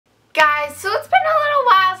Guys, so it's been a little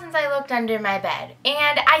while since I looked under my bed.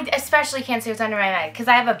 And I especially can't see what's under my bed because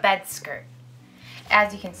I have a bed skirt.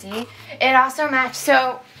 As you can see. It also matched,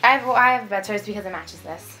 so I have a bed skirt because it matches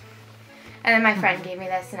this. And then my friend gave me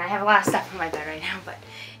this, and I have a lot of stuff on my bed right now, but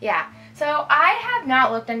yeah. So I have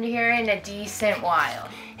not looked under here in a decent while.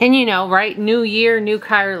 And you know, right? New year, new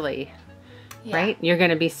Carly. Yeah. Right? You're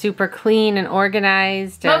going to be super clean and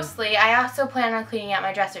organized. And Mostly. I also plan on cleaning out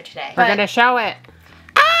my dresser today. we're going to show it.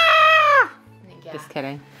 Ah! Yeah. Just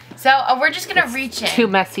kidding. So we're just going to reach in. Too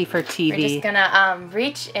messy for TV. We're just going to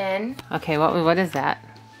reach in. Okay, what is that?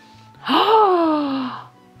 Oh!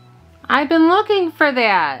 I've been looking for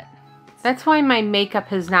that. That's why my makeup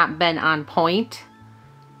has not been on point.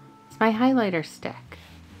 It's my highlighter stick.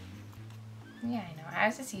 Yeah, I know. I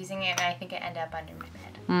was just using it, and I think it ended up under my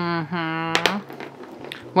bed. Mm-hmm.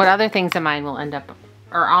 What other things of mine will end up,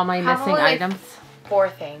 or all my missing items? 4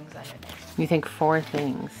 things under there. You think 4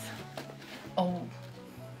 things? Oh.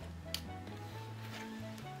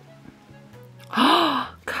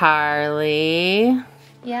 Carly.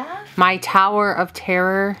 Yeah? My Tower of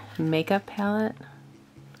Terror makeup palette.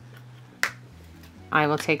 I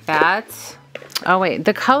will take that. Oh wait,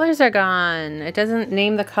 the colors are gone. It doesn't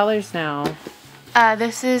name the colors now.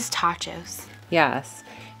 This is Tachos. Yes.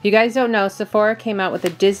 If you guys don't know, Sephora came out with a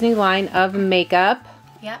Disney line of makeup.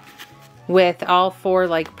 Yep. With all 4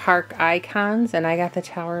 like park icons, and I got the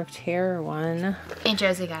Tower of Terror one. Aunt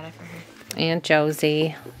Josie got it for her. Aunt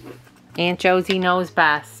Josie. Aunt Josie knows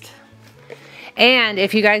best. And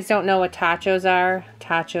if you guys don't know what tachos are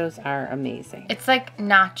amazing. It's like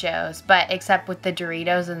nachos, but except with the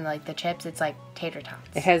Doritos and like the chips, it's like tater tots.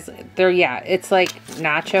 It has, it's like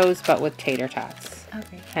nachos, but with tater tots.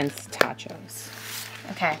 Okay. Hence tachos.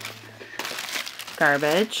 Okay.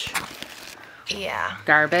 Garbage. Yeah.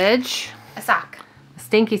 Garbage. A sock. A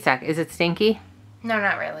stinky sock. Is it stinky? No,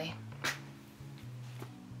 not really.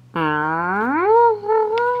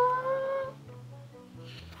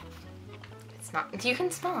 It's not. You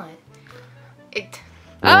can smell it.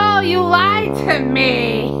 Oh, you lied to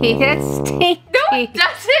me. It's stinky. No, it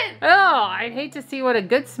doesn't. Oh, I'd hate to see what a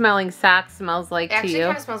good smelling sock smells like It actually to you.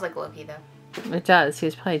 kind of smells like Loki, though. It does. He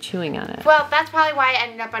was probably chewing on it. Well, that's probably why it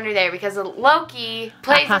ended up under there, because Loki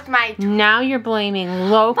plays with my... Now you're blaming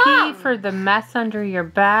Loki Mom. for the mess under your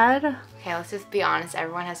bed? Okay, let's just be honest.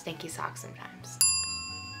 Everyone has stinky socks sometimes.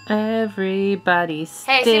 Everybody stinks.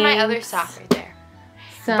 Hey, I see my other sock right there.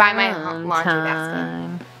 By my laundry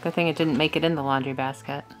basket. Good thing it didn't make it in the laundry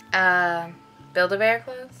basket. Build-A-Bear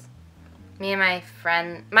clothes. Me and my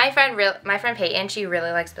friend Peyton, she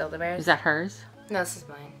really likes Build-A-Bears. Is that hers? No, this is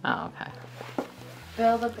mine. Oh, okay.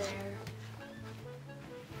 Build-A-Bear.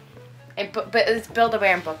 But it's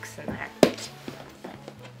Build-A-Bear and books in there.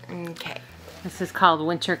 Okay. This is called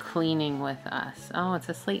Winter Cleaning with Us. Oh, it's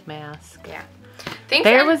a sleep mask. Yeah.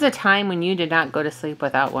 There was a time when you did not go to sleep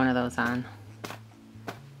without one of those on.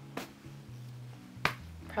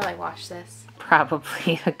 Probably wash this.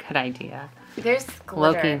 Probably a good idea. There's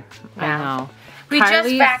glitter. Loki, I know. We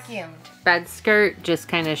Carly's just vacuumed. Bed skirt just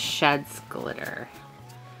kind of sheds glitter.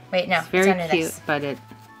 Wait, no. It's very under cute, this. but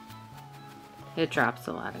it drops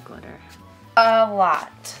a lot of glitter. A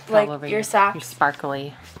lot. All over Like your socks. Your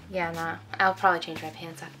sparkly. Yeah, no. I'll probably change my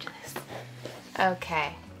pants after this.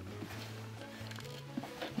 Okay.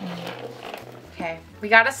 Okay. We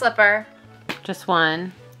got a slipper. Just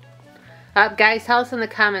one. Guys, tell us in the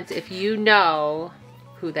comments if you know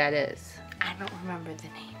who that is. I don't remember the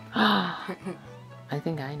name. I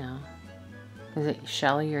think I know. Is it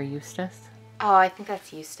Shelly or Eustace? Oh, I think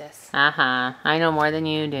that's Eustace. Uh-huh. I know more than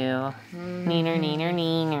you do. Neener, neener,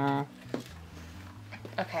 neener.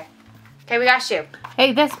 Okay. Okay, we got a shoe.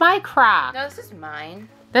 Hey, that's my Croc. No, this is mine.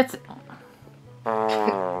 That's...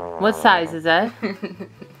 What size is it?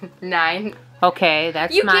 9. Okay,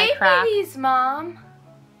 that's my Croc. You gave me these, Mom.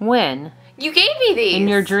 When? You gave me these. In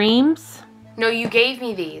your dreams? No, you gave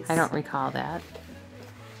me these. I don't recall that.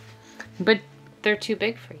 But they're too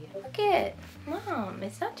big for you. Look it. Mom,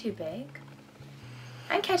 it's not too big.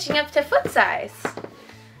 I'm catching up to foot size.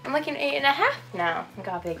 I'm like an 8.5 now. I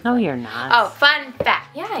got a big foot. No, you're not. Oh, fun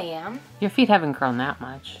fact. Yeah, I am. Your feet haven't grown that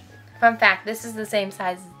much. Fun fact. This is the same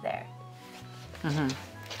size as there. Mm-hmm.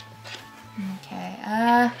 Okay.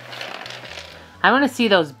 I want to see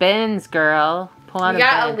those bins, girl. Pull out We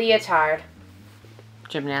got a leotard.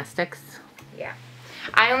 Gymnastics. Yeah.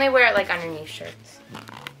 I only wear it like underneath shirts.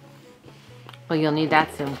 Well, you'll need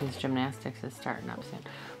that soon because gymnastics is starting up soon.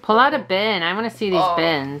 Pull out a bin. I want to see these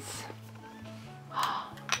bins.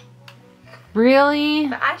 Really?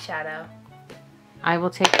 The eyeshadow. I will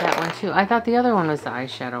take that one too. I thought the other one was the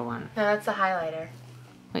eyeshadow one. No, that's the highlighter.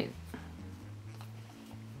 Wait.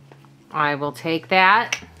 I will take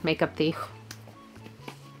that. Makeup thief.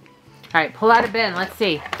 All right, pull out a bin. Let's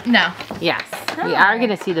see. No. Yes. No. We are going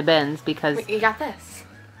to see the bins because... Wait, you got this.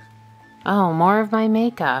 Oh, more of my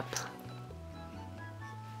makeup.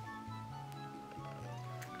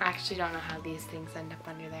 I actually don't know how these things end up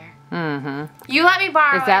under there. Mm-hmm. You let me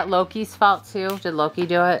borrow Is that Loki's fault too? Did Loki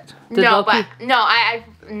do it? No,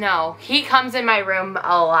 no. He comes in my room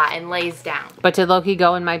a lot and lays down. But did Loki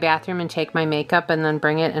go in my bathroom and take my makeup and then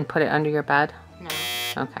bring it and put it under your bed? No.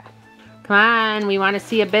 Okay. Come on, we want to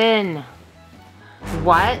see a bin.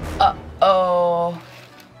 What? Uh-oh.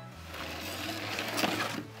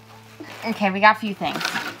 Okay, we got a few things.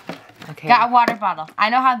 Okay. Got a water bottle. I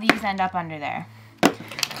know how these end up under there.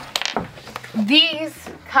 These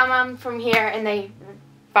come on from here and they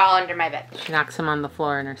fall under my bed. She knocks them on the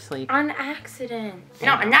floor in her sleep. On accident.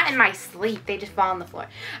 No, not in my sleep. They just fall on the floor.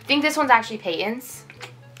 I think this one's actually Peyton's.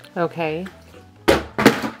 Okay.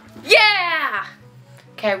 Yeah!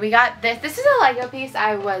 Okay, we got this. This is a Lego piece.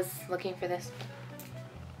 I was looking for this.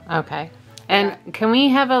 Okay. And can we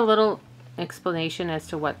have a little explanation as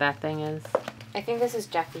to what that thing is? I think this is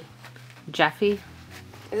Jeffy. Jeffy?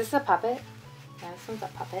 Is this a puppet? Yeah, this one's a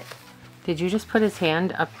puppet. Did you just put his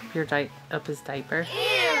hand up up his diaper?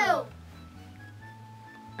 Ew!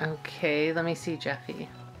 Okay, let me see Jeffy.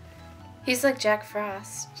 He's like Jack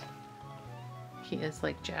Frost. He is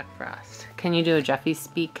like Jack Frost. Can you do a Jeffy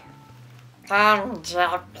speak? I'm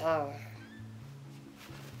Jack.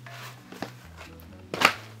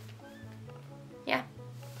 Yeah.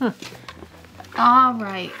 All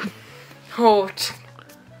right. Oh.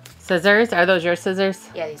 Scissors? Are those your scissors?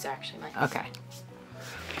 Yeah, these are actually mine. Okay.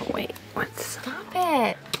 Oh, wait, what's... Stop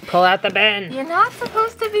it. Pull out the bin. You're not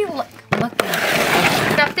supposed to be looking.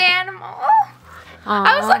 Stuffed animal. Aww.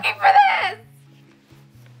 I was looking for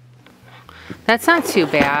this. That's not too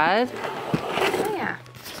bad. Oh, yeah.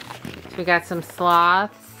 So we got some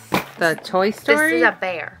sloths. The Toy Story. This is a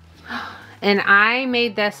bear. And I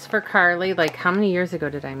made this for Carly. Like, how many years ago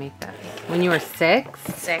did I make this? When you were 6?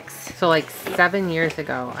 6. So, like, 7 years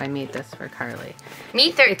ago, I made this for Carly. Me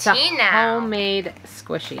 13 it's a now. homemade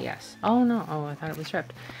squishy, yes. Oh, no. Oh, I thought it was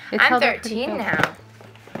ripped. It's I'm held up pretty 13 good. now.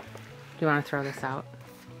 Do you want to throw this out?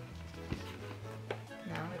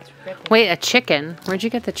 No, it's ripping. Wait, a chicken? Where'd you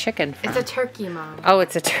get the chicken from? It's a turkey, Mom. Oh,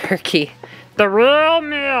 it's a turkey. The real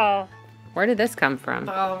meal. Where did this come from?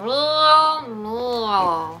 The real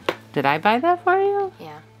meal. Did I buy that for you?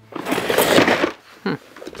 Yeah. Hmm.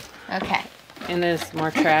 Okay. And there's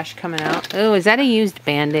more trash coming out. Oh, is that a used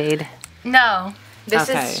Band-Aid? No. This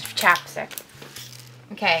Okay. is chapstick.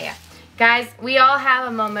 Okay, yeah. Guys, we all have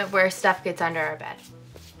a moment where stuff gets under our bed.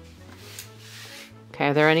 Okay,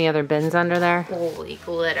 are there any other bins under there? Holy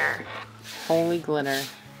glitter. Holy glitter.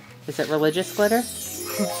 Is it religious glitter?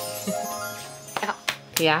 Yeah.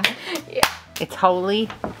 Yeah? Yeah. It's holy?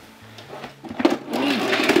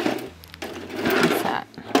 What's that?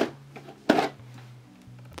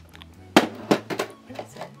 What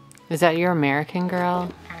is it? Is that your American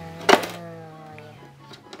Girl?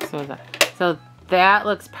 Yeah. So that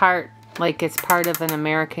looks like it's part of an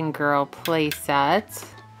American Girl play set.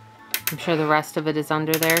 I'm sure the rest of it is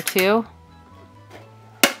under there too.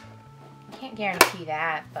 Can't guarantee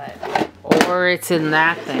that, but... Or it's in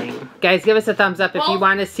that thing. Guys, give us a thumbs up if you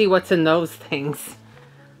want to see what's in those things.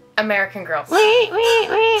 American Girls. Wait.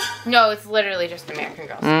 No, it's literally just American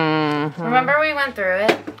Girls. Mm-hmm. Remember we went through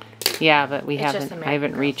it? Yeah, but It's just American I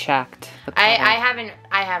haven't Girls. rechecked. the I cover.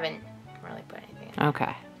 haven't really put anything in.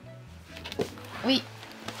 Okay. Wait.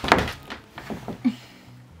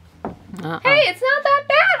 Uh-oh. Hey, it's not that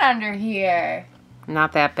bad under here.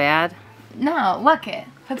 Not that bad. No, look it.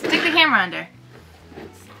 Let's stick the camera under.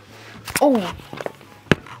 Oh.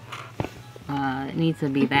 It needs to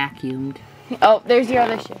be vacuumed. Oh, there's your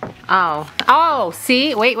other shoe. Oh,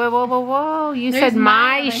 see? Wait, whoa. You There's said my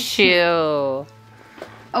my other shoe.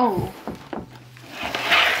 Oh.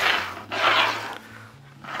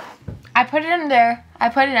 I put it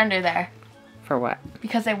under there. For what?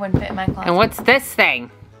 Because they wouldn't fit in my closet. And what's this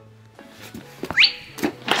thing?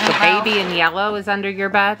 The baby in yellow is under your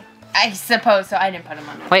bed? I suppose so. I didn't put them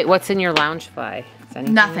under. Wait, what's in your lounge fly? Is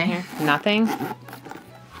anything Nothing. in here? Nothing?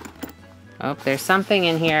 Oh, there's something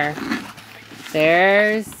in here.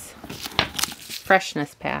 There's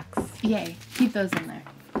freshness packs. Yay. Keep those in there.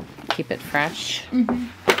 Keep it fresh. Mm-hmm.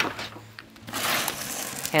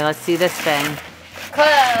 Okay, let's see this thing. Clothes.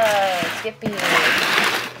 Yippee.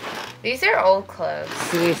 These are old clothes.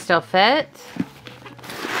 Do they still fit?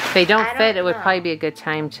 If they don't fit, it would probably be a good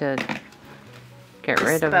time to get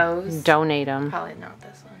rid of them. Dispose. Donate them. Probably not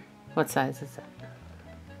this one. What size is it?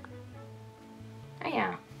 Oh,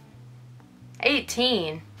 yeah.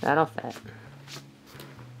 18. That'll fit.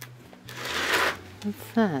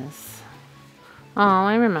 What's this? Oh,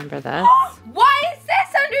 I remember this. Why is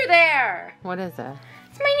this under there? What is it?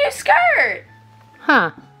 It's my new skirt.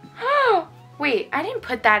 Huh. Wait, I didn't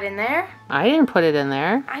put that in there. I didn't put it in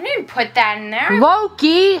there. I didn't put that in there.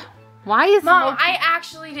 Loki! Why is Mom, Loki? I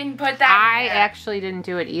actually didn't put that in there. I actually didn't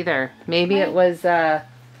do it either. Maybe it was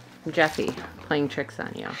Jeffy playing tricks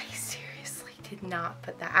on you. I seriously did not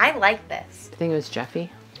put that. I like this. I think it was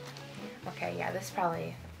Jeffy. Okay, yeah, this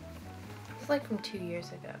probably was like from 2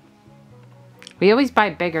 years ago. We always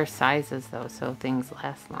buy bigger sizes though, so things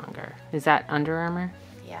last longer. Is that Under Armour?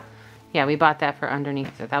 Yeah. Yeah, we bought that for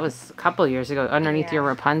underneath. That was a couple years ago, underneath your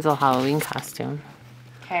Rapunzel Halloween costume.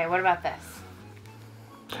 Okay, what about this?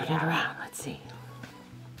 Turn it around. Let's see.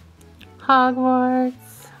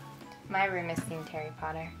 Hogwarts. My room is themed Harry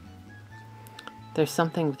Potter. There's a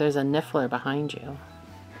niffler behind you.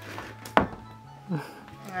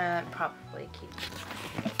 Probably keep.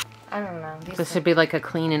 I don't know. This should be like a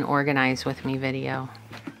clean and organized with me video.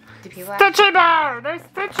 Do people Stitchy there! There's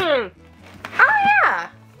Stitchy! Oh yeah!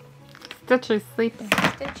 Stitchy's sleeping.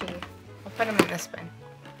 Stitchy. We'll put him in this bin.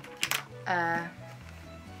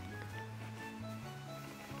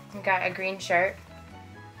 We got a green shirt.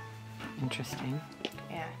 Interesting.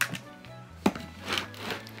 Yeah.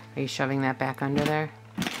 Are you shoving that back under there?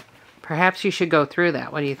 Perhaps you should go through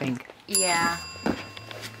that. What do you think? Yeah.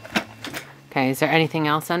 Okay, is there anything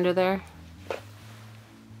else under there?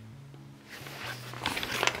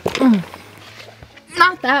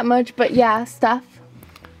 Not that much, but yeah, stuff.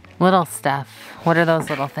 Little stuff. What are those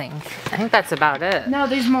little things? I think that's about it. No,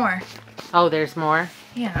 there's more. Oh, there's more?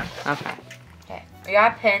 Yeah. Okay. Okay. We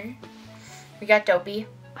got a pin. We got Dopey.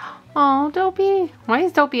 Oh, Dopey. Why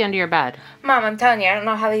is Dopey under your bed? Mom, I'm telling you, I don't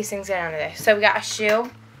know how these things get under there. So we got a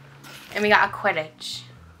shoe, and we got a Quidditch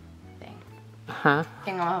thing. Huh?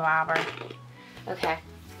 Thingamabobber. Okay.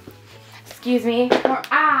 Excuse me.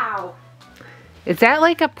 Ow! Is that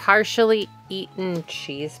like a partially eaten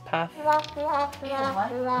cheese puff? What?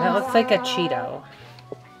 That looks like a Cheeto.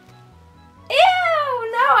 Ew!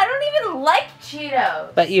 No, I don't even like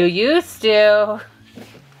Cheetos. But you used to.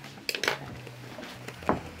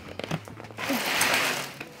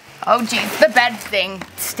 Oh, jeez, the bed thing.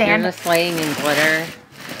 Stand. You're just laying in glitter.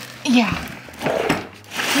 Yeah.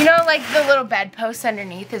 You know, like the little bed post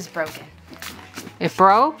underneath is broken. It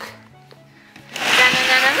broke?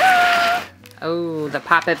 Da-na-na-na-na. Oh, the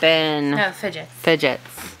pop-it bin. No, fidgets.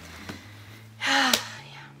 Fidgets. Yeah.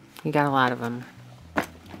 You got a lot of them.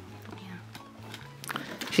 Yeah.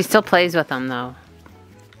 She still plays with them, though.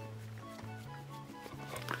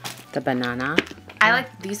 The banana. I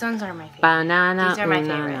like, these ones are my favorite. Banana. These are my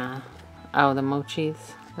banana. Oh, the mochis.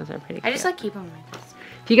 Those are pretty cute. I just like keep them like this.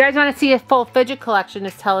 If you guys want to see a full fidget collection,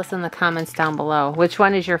 just tell us in the comments down below. Which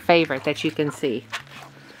one is your favorite that you can see?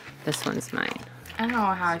 This one's mine. I don't know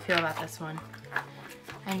how I feel about this one.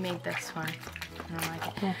 I made this one. I don't like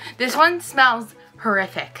it. Yeah. This one smells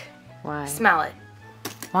horrific. Why? Smell it.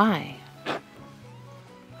 Why?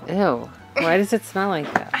 Ew. Why does it smell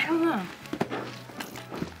like that? I don't know.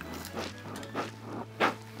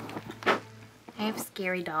 I have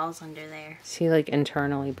scary dolls under there. Is he like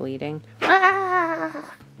internally bleeding?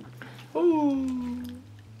 Ah! Ooh.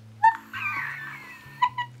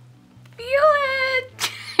 Feel it.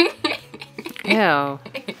 Ew.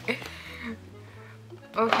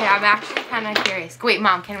 Okay, I'm actually kind of curious. Wait,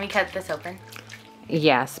 Mom, can we cut this open?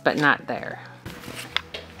 Yes, but not there.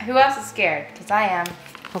 Who else is scared? Because I am.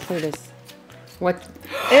 Hopefully this. What?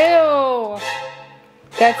 Ew!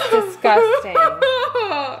 That's disgusting.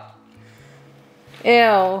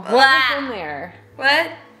 Ew. What was in there?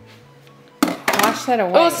 What? Wash that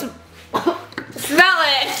away. Oh, smell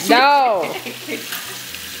it. No.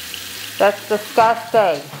 That's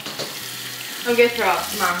disgusting. I'm gonna throw up,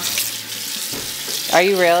 Mom. Are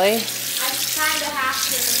you really? I kind of have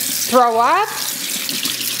to. Throw up?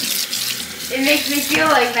 It makes me feel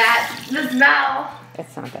like that. The smell.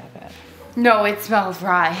 It's not that bad. No, it smells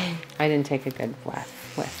rotten. I didn't take a good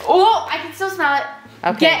whiff. Oh, I can still smell it.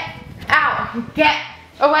 Okay. Get out. Get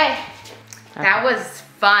away. Okay. That was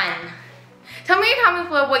fun. Tell me in your comments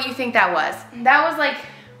below what you think that was. That was like...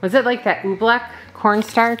 Was it like that oobleck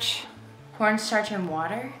cornstarch? cornstarch and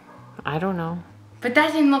water? I don't know. But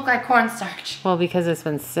that didn't look like cornstarch. Well, because it's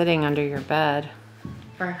been sitting under your bed.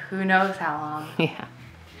 For who knows how long. Yeah.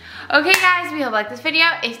 Okay, guys, we hope you liked this video.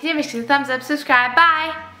 If you did, make sure to thumbs up, subscribe.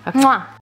 Bye. Okay. Mwah.